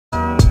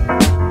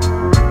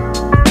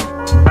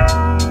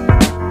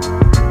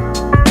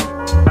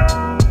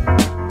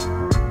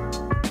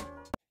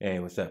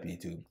What's up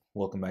YouTube?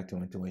 Welcome back to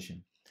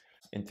Intuition.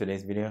 In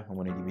today's video, I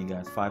want to give you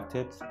guys 5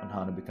 tips on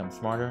how to become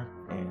smarter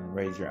and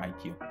raise your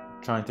IQ.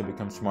 Trying to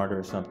become smarter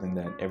is something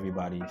that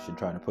everybody should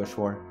try to push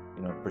for.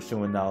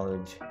 Pursuing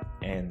knowledge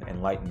and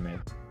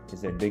enlightenment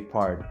is a big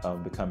part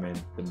of becoming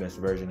the best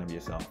version of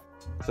yourself.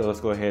 So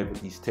let's go ahead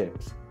with these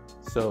tips.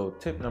 So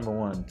tip number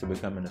 1 to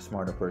becoming a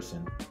smarter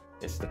person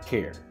is to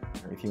care.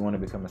 If you want to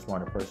become a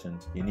smarter person,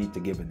 you need to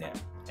give a damn.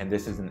 And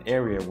this is an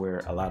area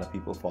where a lot of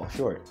people fall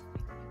short.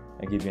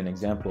 I'll give you an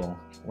example.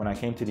 When I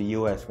came to the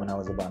US when I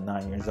was about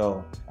 9 years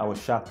old, I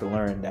was shocked to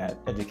learn that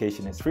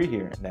education is free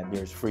here, that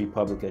there's free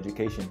public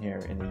education here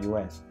in the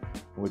US,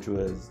 which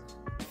was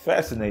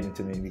fascinating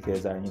to me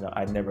because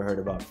I'd never heard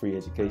about free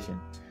education.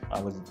 I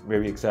was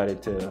very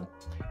excited to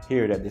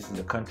hear that this is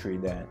a country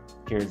that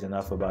cares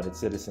enough about its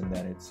citizens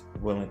that it's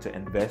willing to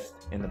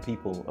invest in the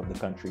people of the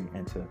country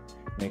and to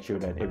make sure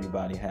that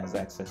everybody has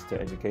access to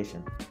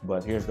education.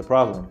 But here's the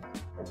problem.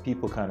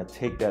 People kind of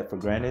take that for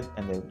granted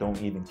and they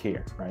don't even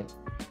care, right?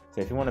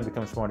 So if you want to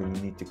become smarter,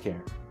 you need to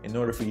care. In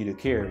order for you to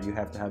care, you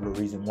have to have a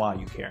reason why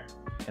you care.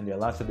 And there are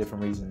lots of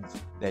different reasons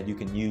that you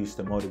can use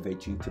to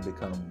motivate you to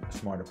become a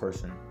smarter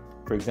person.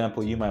 For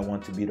example, you might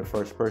want to be the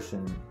first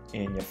person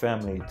in your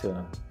family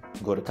to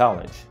go to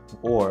college,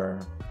 or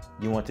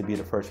you want to be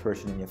the first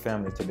person in your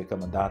family to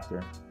become a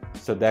doctor.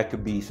 So that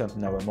could be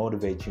something that will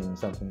motivate you and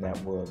something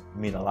that will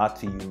mean a lot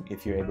to you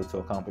if you're able to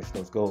accomplish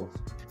those goals.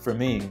 For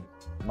me,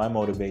 my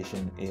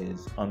motivation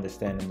is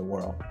understanding the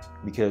world.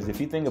 Because if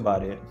you think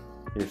about it,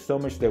 there's so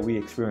much that we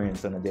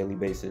experience on a daily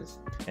basis,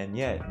 and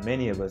yet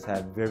many of us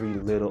have very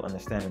little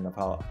understanding of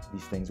how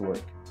these things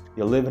work.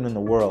 You're living in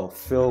a world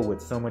filled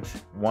with so much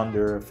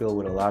wonder, filled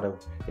with a lot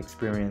of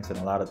experience and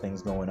a lot of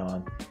things going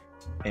on,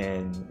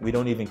 and we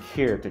don't even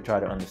care to try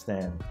to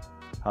understand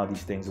how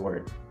these things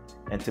work.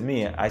 And to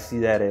me, I see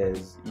that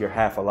as you're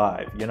half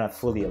alive. You're not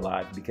fully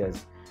alive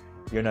because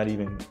you're not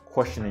even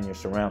questioning your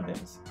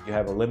surroundings. You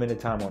have a limited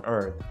time on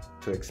earth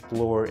to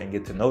explore and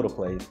get to know the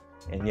place,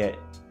 and yet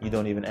you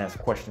don't even ask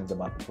questions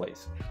about the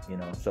place.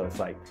 So it's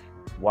like,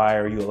 why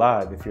are you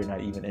alive if you're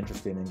not even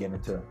interested in getting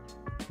to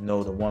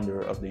know the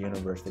wonder of the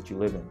universe that you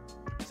live in?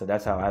 So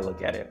that's how I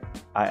look at it.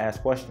 I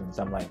ask questions.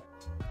 I'm like,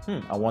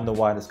 I wonder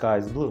why the sky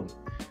is blue.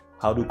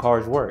 How do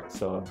cars work?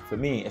 So for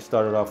me, it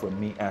started off with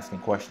me asking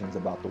questions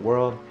about the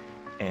world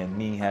and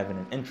me having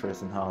an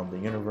interest in how the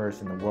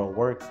universe and the world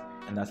works.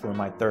 And that's where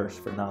my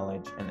thirst for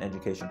knowledge and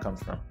education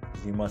comes from.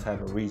 You must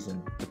have a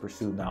reason to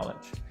pursue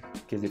knowledge.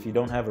 Because if you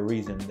don't have a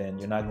reason, then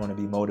you're not going to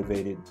be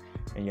motivated,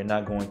 and you're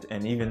not going to,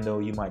 and even though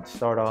you might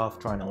start off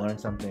trying to learn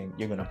something,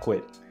 you're going to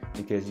quit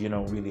because you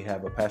don't really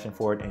have a passion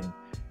for it and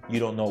you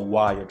don't know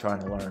why you're trying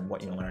to learn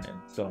what you're learning.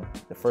 So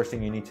the first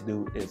thing you need to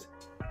do is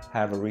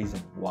have a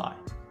reason why.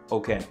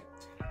 Okay,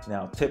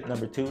 now tip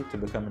number 2 to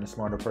becoming a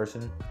smarter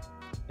person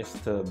is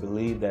to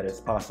believe that it's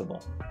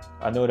possible.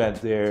 I know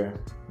that there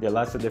are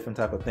lots of different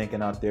type of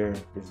thinking out there.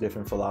 There's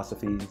different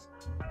philosophies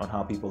on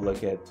how people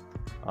look at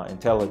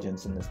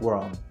intelligence in this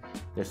world.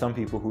 There's some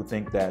people who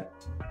think that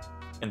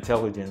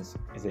intelligence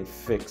is a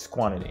fixed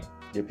quantity.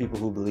 There are people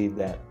who believe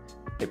that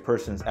a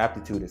person's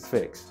aptitude is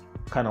fixed,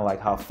 kind of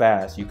like how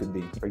fast you could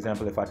be. For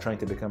example, if I train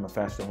to become a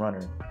faster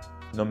runner,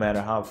 no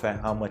matter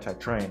how much I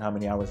train, how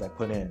many hours I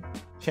put in,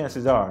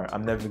 chances are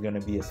I'm never going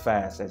to be as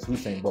fast as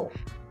Usain Bolt,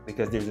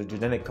 because there's a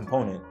genetic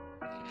component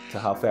to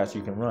how fast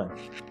you can run.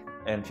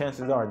 And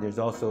chances are there's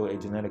also a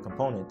genetic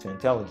component to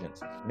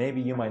intelligence.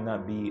 Maybe you might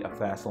not be a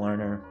fast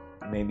learner,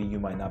 maybe you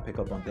might not pick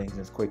up on things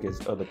as quick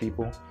as other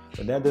people,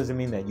 but that doesn't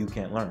mean that you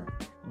can't learn.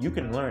 You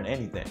can learn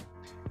anything.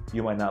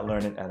 You might not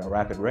learn it at a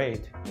rapid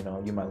rate,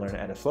 you might learn it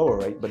at a slower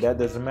rate, but that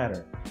doesn't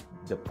matter.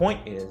 The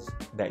point is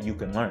that you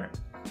can learn,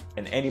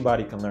 and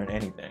anybody can learn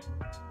anything.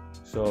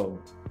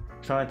 So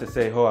trying to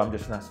say, oh, I'm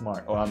just not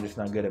smart, or I'm just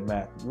not good at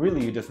math,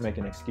 really you're just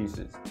making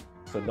excuses.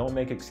 So don't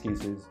make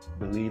excuses.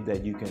 Believe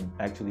that you can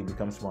actually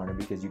become smarter,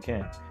 because you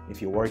can.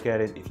 If you work at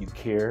it, if you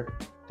care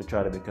to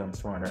try to become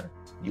smarter,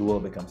 you will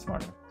become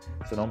smarter.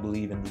 So don't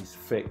believe in these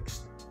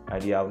fixed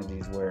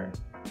ideologies where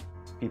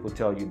people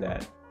tell you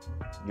that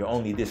you're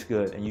only this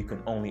good and you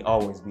can only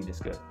always be this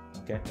good.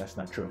 Okay, that's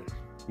not true.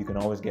 You can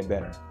always get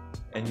better.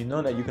 And you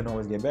know that you can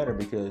always get better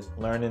because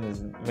learning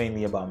is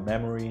mainly about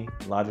memory,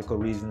 logical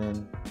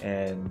reasoning,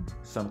 and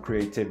some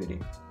creativity.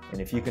 And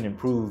if you can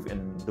improve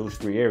in those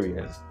 3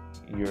 areas,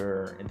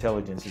 your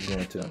intelligence is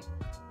going to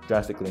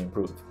drastically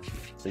improve.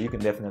 So you can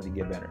definitely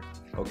get better.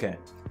 Okay,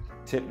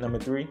 tip number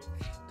 3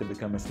 to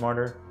becoming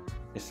smarter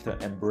is to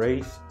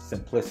embrace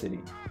simplicity.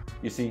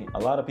 You see, a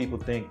lot of people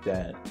think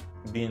that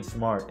being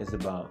smart is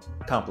about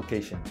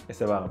complication.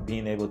 It's about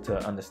being able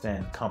to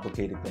understand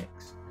complicated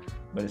things.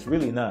 But it's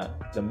really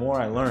not. The more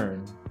I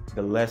learn,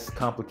 the less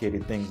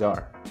complicated things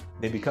are.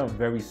 They become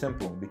very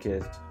simple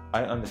because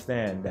I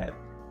understand that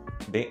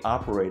they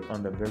operate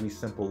under very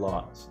simple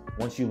laws.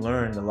 Once you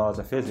learn the laws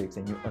of physics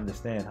and you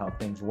understand how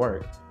things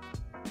work,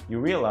 you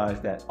realize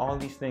that all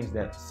these things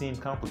that seem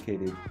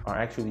complicated are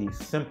actually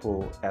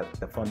simple at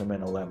the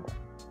fundamental level.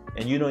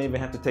 And you don't even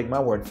have to take my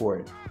word for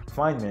it.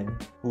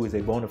 Feynman, who is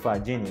a bona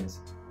fide genius,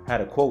 had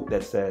a quote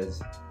that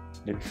says,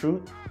 "The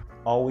truth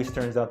always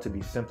turns out to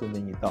be simpler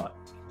than you thought.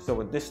 So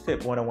with this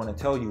tip, what I want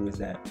to tell you is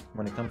that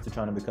when it comes to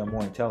trying to become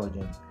more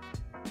intelligent,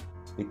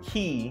 the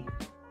key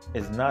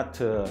is not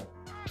to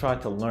try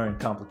to learn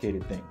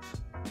complicated things.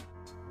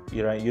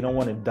 You don't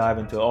want to dive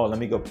into, oh, let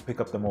me go pick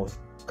up the most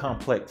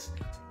complex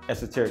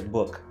esoteric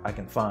book I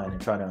can find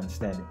and try to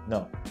understand it.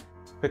 No,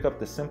 pick up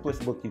the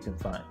simplest book you can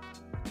find.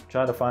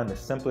 Try to find the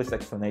simplest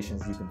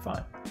explanations you can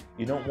find.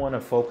 You don't want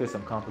to focus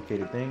on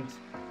complicated things.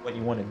 What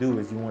you want to do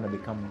is you want to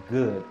become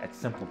good at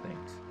simple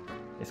things.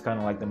 It's kind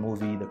of like the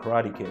movie The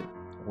Karate Kid,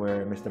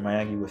 where Mr.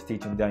 Miyagi was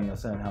teaching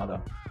Daniel-san how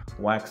to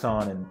wax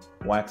on and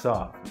wax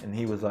off. And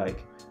he was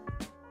like,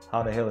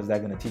 how the hell is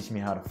that going to teach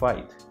me how to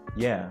fight?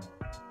 Yeah,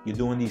 you're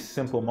doing these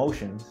simple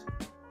motions,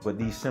 but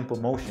these simple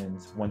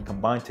motions, when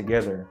combined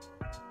together,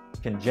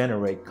 can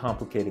generate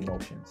complicated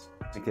motions.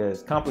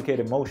 Because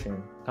complicated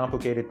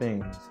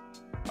things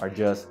are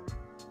just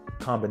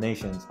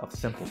combinations of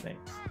simple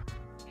things.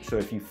 So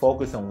if you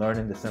focus on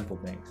learning the simple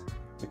things,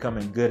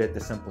 becoming good at the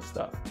simple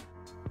stuff,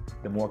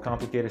 the more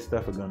complicated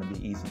stuff are going to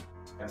be easy.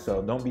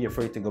 So don't be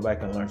afraid to go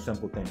back and learn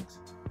simple things.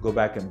 Go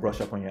back and brush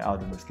up on your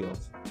algebra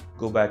skills.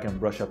 Go back and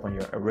brush up on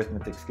your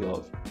arithmetic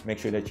skills. Make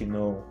sure that you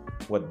know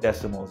what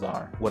decimals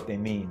are, what they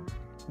mean.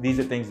 These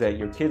are things that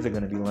your kids are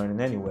going to be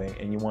learning anyway,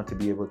 and you want to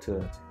be able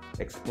to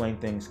explain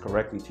things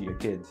correctly to your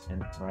kids,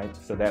 and right?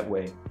 So that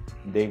way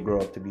they grow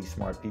up to be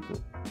smart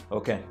people.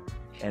 Okay,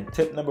 and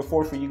tip number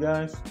 4 for you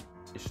guys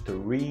is to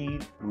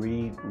read.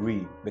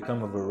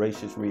 Become a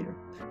voracious reader.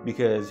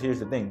 Because here's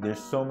the thing,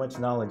 there's so much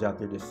knowledge out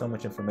there, there's so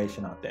much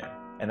information out there,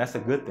 and that's a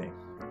good thing.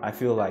 I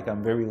feel like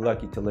I'm very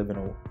lucky to live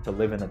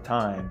in a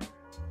time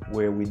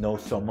where we know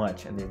so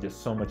much and there's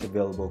just so much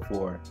available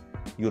for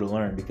you to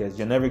learn, because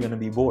you're never going to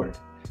be bored.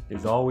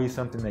 There's always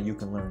something that you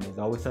can learn. There's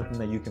always something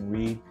that you can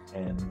read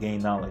and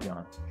gain knowledge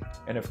on.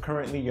 And if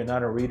currently you're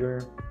not a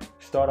reader,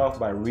 start off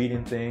by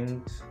reading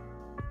things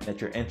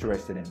that you're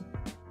interested in.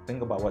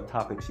 Think about what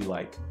topics you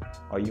like.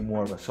 Are you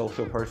more of a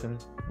social person?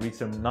 Read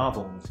some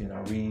novels,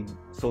 read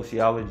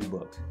sociology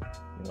books.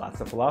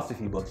 Lots of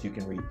philosophy books you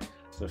can read.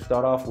 So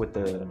start off with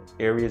the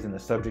areas and the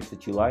subjects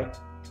that you like,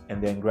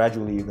 and then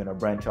gradually you're going to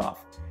branch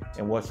off.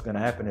 And what's going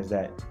to happen is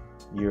that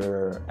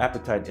your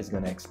appetite is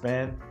going to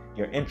expand,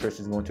 your interest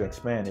is going to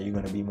expand, and you're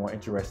going to be more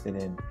interested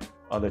in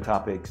other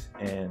topics,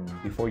 and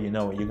before you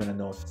know it, you're going to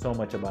know so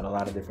much about a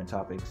lot of different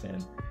topics,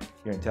 and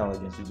your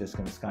intelligence is just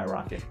going to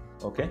skyrocket.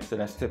 Okay, so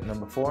that's tip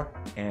number 4.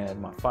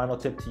 And my final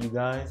tip to you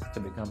guys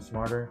to become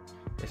smarter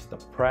is to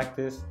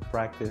practice.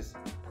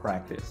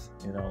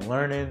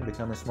 Learning,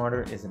 becoming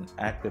smarter is an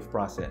active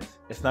process.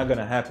 It's not going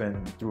to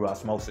happen through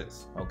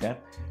osmosis, okay?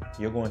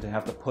 You're going to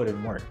have to put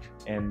in work.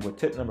 And with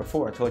tip number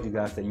 4, I told you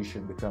guys that you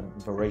should become a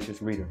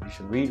voracious reader. You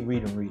should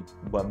read.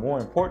 But more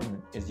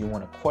important is you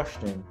want to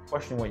question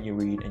what you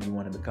read, and you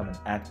want to become an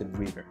active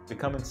reader.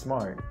 Becoming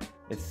smart,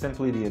 it's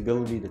simply the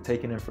ability to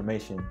take in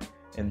information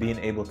and being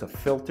able to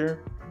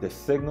filter the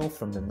signal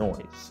from the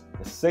noise.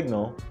 The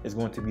signal is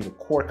going to be the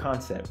core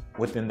concept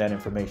within that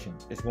information.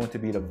 It's going to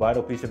be the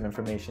vital piece of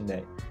information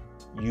that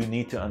you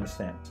need to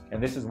understand.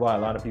 And this is why a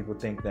lot of people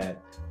think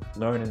that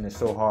learning is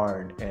so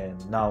hard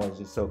and knowledge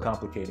is so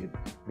complicated,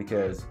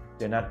 because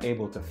they're not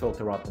able to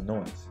filter out the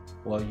noise.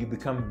 Well, you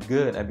become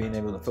good at being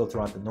able to filter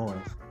out the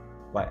noise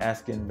by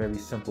asking very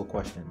simple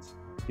questions.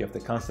 You have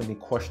to constantly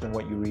question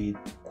what you read,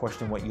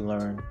 question what you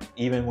learn.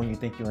 Even when you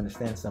think you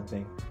understand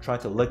something, try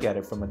to look at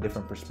it from a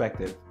different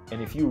perspective.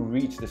 And if you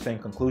reach the same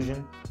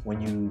conclusion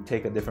when you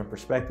take a different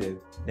perspective,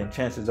 then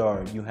chances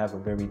are you have a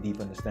very deep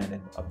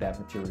understanding of that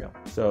material.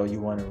 So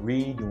you want to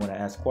read, you want to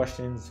ask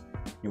questions,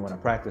 you want to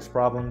practice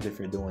problems. If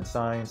you're doing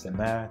science and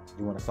math,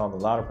 you want to solve a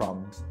lot of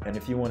problems. And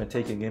if you want to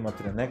take your game up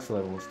to the next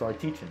level, start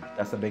teaching.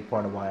 That's a big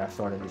part of why I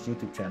started this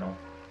YouTube channel,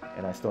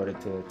 and I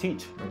started to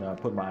teach. I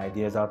put my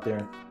ideas out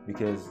there,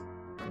 because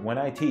when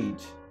I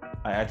teach,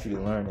 I actually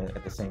learn it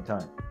at the same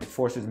time. It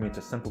forces me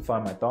to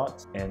simplify my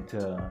thoughts and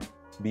to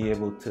be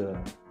able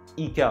to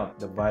eke out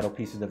the vital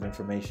pieces of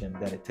information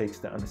that it takes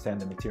to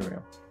understand the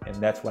material. And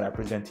that's what I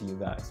present to you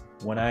guys.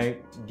 When I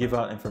give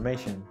out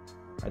information,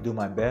 I do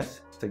my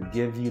best to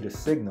give you the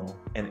signal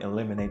and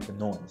eliminate the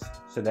noise,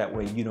 so that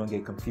way you don't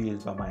get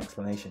confused by my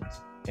explanations.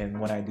 And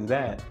when I do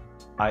that,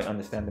 I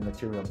understand the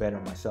material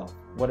better myself.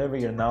 Whatever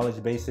your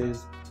knowledge base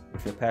is,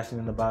 if you're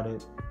passionate about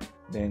it,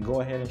 then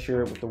go ahead and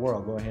share it with the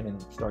world. Go ahead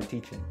and start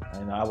teaching.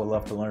 And I would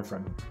love to learn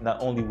from you.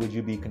 Not only would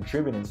you be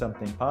contributing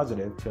something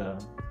positive to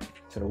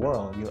the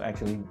world, you'll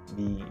actually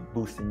be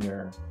boosting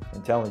your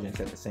intelligence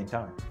at the same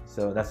time.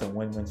 So that's a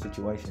win-win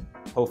situation.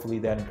 Hopefully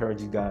that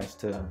encourages you guys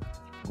to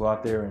go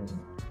out there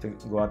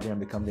and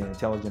become the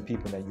intelligent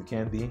people that you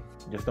can be.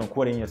 Just don't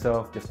quit in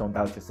yourself. Just don't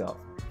doubt yourself.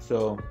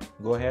 So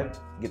go ahead,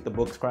 get the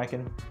books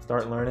cracking,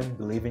 start learning,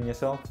 believe in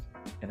yourself.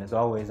 And as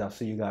always, I'll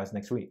see you guys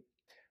next week.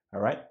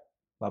 All right,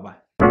 bye-bye.